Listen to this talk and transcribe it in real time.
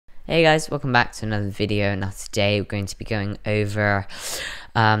Hey guys, welcome back to another video. Now today we're going to be going over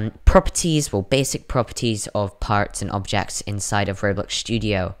properties, well basic properties of parts and objects inside of Roblox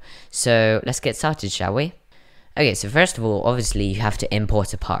Studio. So let's get started, shall we? Okay, so first of all, obviously you have to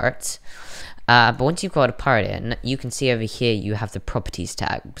import a part. But once you've got a part in, you can see over here you have the properties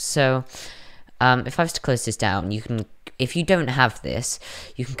tab. So if I was to close this down, you can, if you don't have this,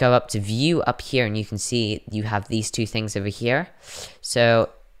 you can go up to view up here and you can see you have these two things over here.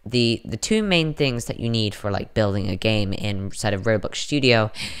 So the two main things that you need for like building a game inside of Roblox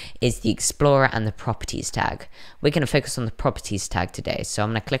Studio is the Explorer and the Properties tag. We're going to focus on the Properties tag today, so I'm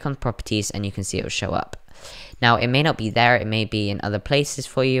going to click on Properties and you can see it will show up. Now it may not be there, it may be in other places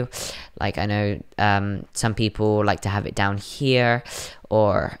for you, like I know some people like to have it down here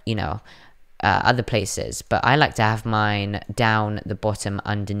or you know other places, but I like to have mine down the bottom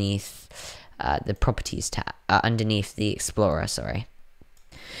underneath the Properties tab, underneath the Explorer, sorry.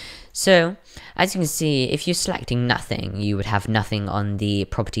 So, as you can see, if you're selecting nothing, you would have nothing on the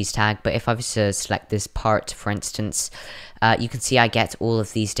properties tag, but if I was to select this part, for instance, you can see I get all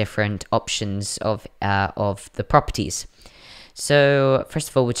of these different options of the properties. So, first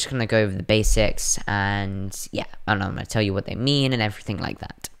of all, we're just going to go over the basics, and yeah, I'm going to tell you what they mean and everything like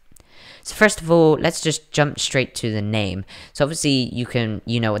that. So first of all, let's just jump straight to the name. So obviously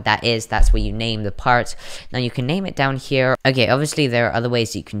you know what that is, that's where you name the part. Now you can name it down here. Okay, obviously there are other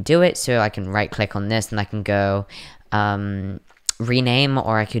ways that you can do it. So I can right click on this and I can go rename,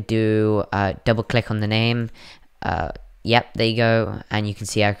 or I could do double click on the name. Yep, there you go, and you can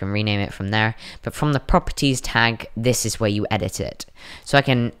see I can rename it from there. But from the properties tag, this is where you edit it. So I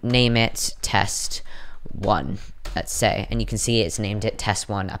can name it test 1. Let's say, and you can see it's named it test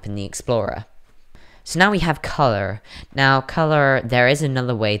 1 up in the Explorer. So now we have color. Now color, there is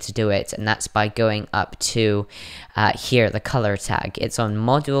another way to do it, and that's by going up to here, the color tag. It's on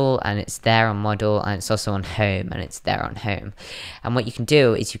model, and it's there on model, and it's also on home, and it's there on home. And what you can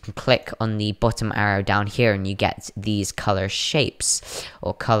do is you can click on the bottom arrow down here and you get these color shapes,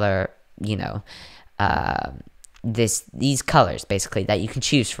 or color, you know, these colors basically that you can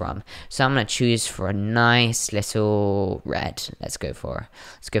choose from. So I'm going to choose for a nice little red. Let's go for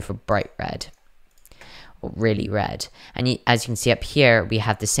bright red, or really red. And as you can see up here, we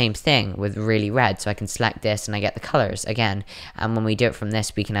have the same thing with really red. So I can select this and I get the colors again. And when we do it from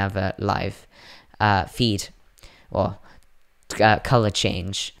this, we can have a live feed or color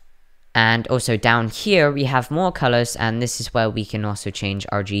change. And also down here we have more colors, and this is where we can also change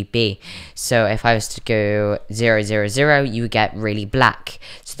RGB. So if I was to go 000, you would get really black.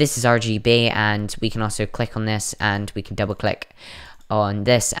 So this is RGB, and we can also click on this and we can double click on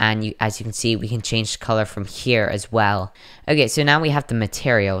this, and as you can see, we can change the color from here as well. Okay, so now we have the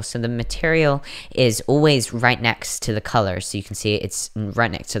material. So the material is always right next to the color, so you can see it's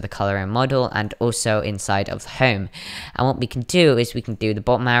right next to the color and model, and also inside of the home. And what we can do is we can do the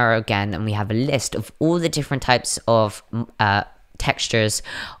bottom arrow again, and we have a list of all the different types of textures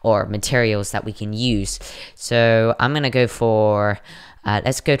or materials that we can use. So I'm gonna go for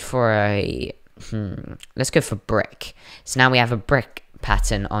let's go for brick. So now we have a brick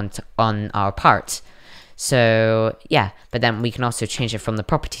pattern on our part. So yeah, but then we can also change it from the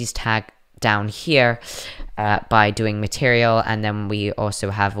properties tag down here by doing material, and then we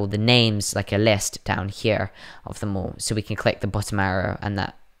also have all the names, like a list down here of them all. So we can click the bottom arrow and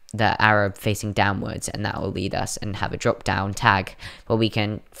the arrow facing downwards, and that will lead us and have a drop down tag where we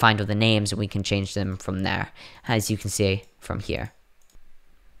can find all the names and we can change them from there, as you can see from here.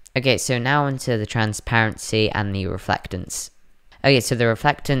 Okay, so now onto the transparency and the reflectance. Okay, so the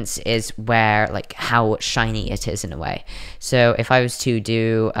reflectance is where, like, how shiny it is in a way. So if I was to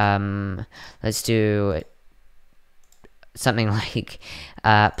do, let's do something like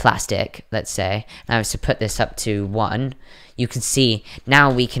plastic, let's say, and I was to put this up to 1, you can see,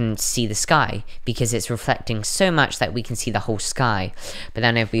 now we can see the sky, because it's reflecting so much that we can see the whole sky. But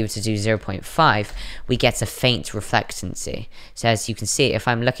then if we were to do 0.5, we get a faint reflectancy. So as you can see, if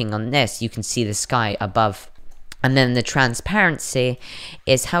I'm looking on this, you can see the sky above. And then the transparency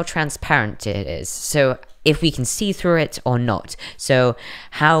is how transparent it is. So if we can see through it or not. So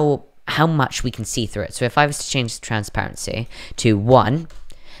how much we can see through it. So if I was to change the transparency to 1,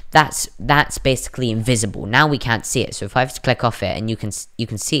 that's basically invisible. Now we can't see it. So if I was to click off it, and you can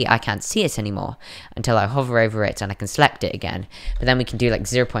see I can't see it anymore until I hover over it and I can select it again. But then we can do like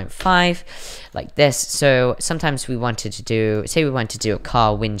 0.5 like this. So sometimes we wanted to do, say we wanted to do a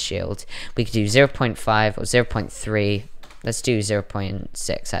car windshield, we could do 0.5 or 0.3. Let's do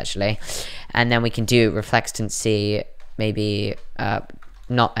 0.6 actually. And then we can do reflectancy, maybe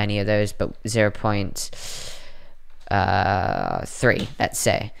not any of those, but 0.5 3, let's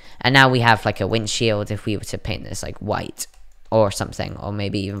say. And now we have like a windshield if we were to paint this like white or something, or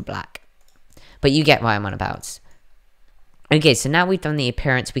maybe even black. But you get what I'm on about. Okay, so now we've done the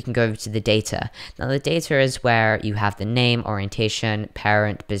appearance, we can go over to the data. Now the data is where you have the name, orientation,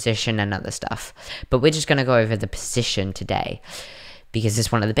 parent, position, and other stuff. But we're just going to go over the position today, because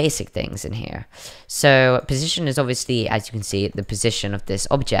it's one of the basic things in here. So position is obviously, as you can see, the position of this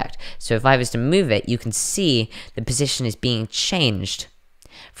object. So if I was to move it, you can see the position is being changed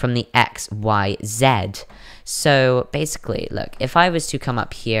from the X, Y, Z. So basically, look, if I was to come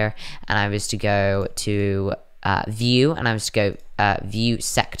up here and I was to go to view, and I was to go view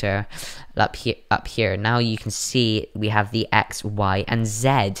sector up here, now you can see we have the X, Y, and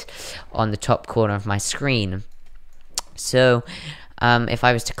Z on the top corner of my screen. So if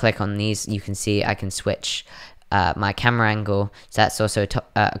I was to click on these, you can see I can switch my camera angle. So that's also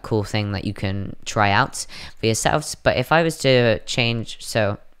a cool thing that you can try out for yourselves. But if I was to change,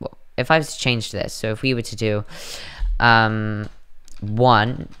 if I was to change this, so if we were to do 1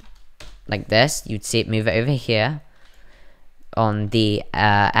 like this, you'd see it move it over here on the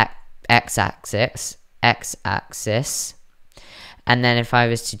x-axis, and then if I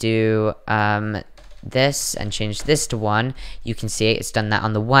was to do this and change this to 1, you can see it's done that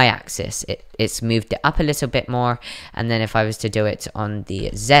on the y-axis. It's moved it up a little bit more, and then if I was to do it on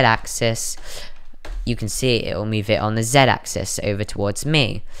the z-axis, you can see it will move it on the z-axis over towards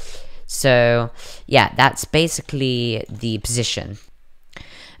me. So yeah, that's basically the position.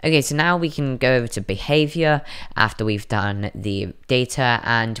 Okay, so now we can go over to behavior after we've done the data,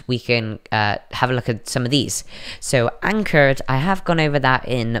 and we can have a look at some of these. So anchored, I have gone over that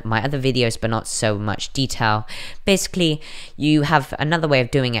in my other videos, but not so much detail. Basically, you have another way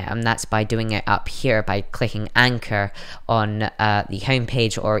of doing it, and that's by doing it up here by clicking anchor on the home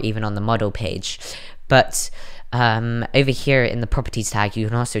page or even on the model page. But over here in the properties tag, you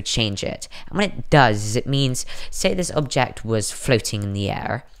can also change it. And what it does is it means, say this object was floating in the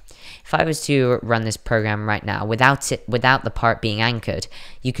air. If I was to run this program right now without the part being anchored,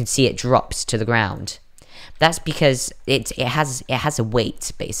 you can see it drops to the ground. That's because it has a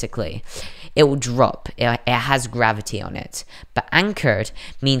weight, basically. It will drop. It has gravity on it. But anchored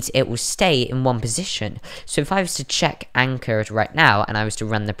means it will stay in one position. So if I was to check anchored right now and I was to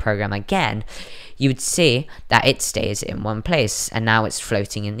run the program again, you would see that it stays in one place, and now it's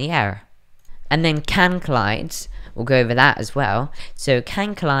floating in the air. And then can collide, we'll go over that as well. So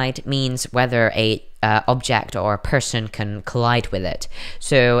can collide means whether a object or a person can collide with it.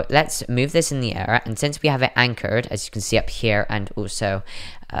 So let's move this in the air, and since we have it anchored, as you can see up here and also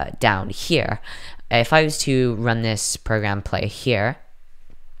down here, if I was to run this program play here,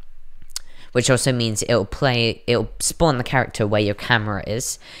 which also means it'll spawn the character where your camera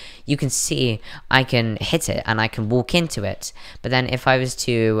is, you can see I can hit it and I can walk into it. But then if I was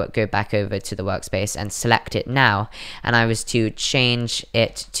to go back over to the workspace and select it now, and I was to change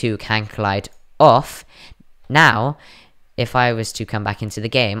it to can collide off, now if I was to come back into the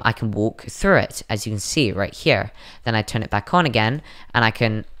game, I can walk through it, as you can see right here. Then I turn it back on again, and I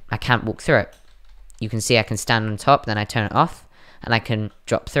can't walk through it. You can see I can stand on top, then I turn it off, and I can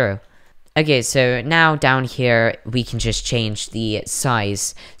drop through. Okay, so now down here, we can just change the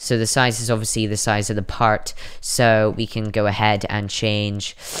size. So the size is obviously the size of the part, so we can go ahead and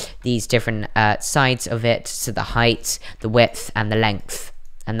change these different sides of it, so the height, the width, and the length.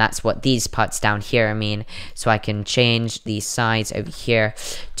 And that's what these parts down here mean. So I can change the size over here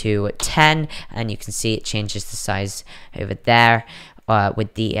to 10, and you can see it changes the size over there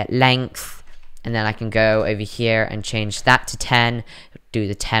with the length. And then I can go over here and change that to 10, do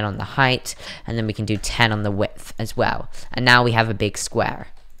the 10 on the height, and then we can do 10 on the width as well. And now we have a big square.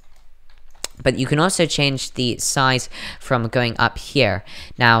 But you can also change the size from going up here.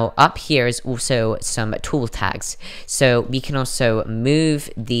 Now, up here is also some tool tags. So we can also move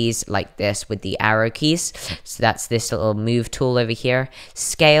these like this with the arrow keys. So that's this little move tool over here.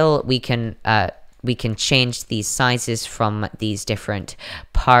 Scale, we can change these sizes from these different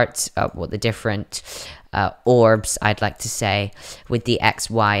parts, the different orbs, I'd like to say, with the X,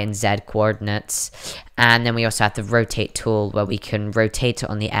 Y, and Z coordinates. And then we also have the rotate tool, where we can rotate it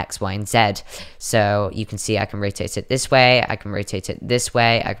on the X, Y, and Z. So you can see I can rotate it this way, I can rotate it this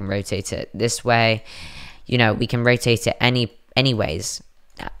way, I can rotate it this way. You know, we can rotate it any ways.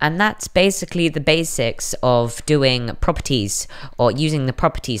 And that's basically the basics of doing properties, or using the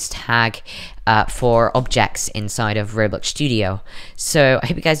properties tag for objects inside of Roblox Studio. So I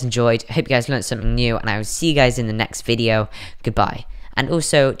hope you guys enjoyed, I hope you guys learned something new, and I will see you guys in the next video. Goodbye. And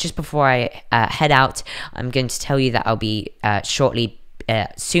also, just before I head out, I'm going to tell you that I'll be shortly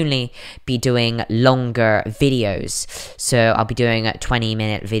soonly be doing longer videos. So I'll be doing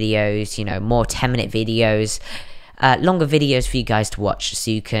 20-minute videos, you know, more 10-minute videos, longer videos for you guys to watch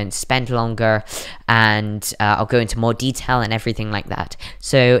so you can spend longer, and I'll go into more detail and everything like that.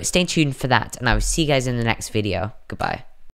 So stay tuned for that, and I will see you guys in the next video. Goodbye.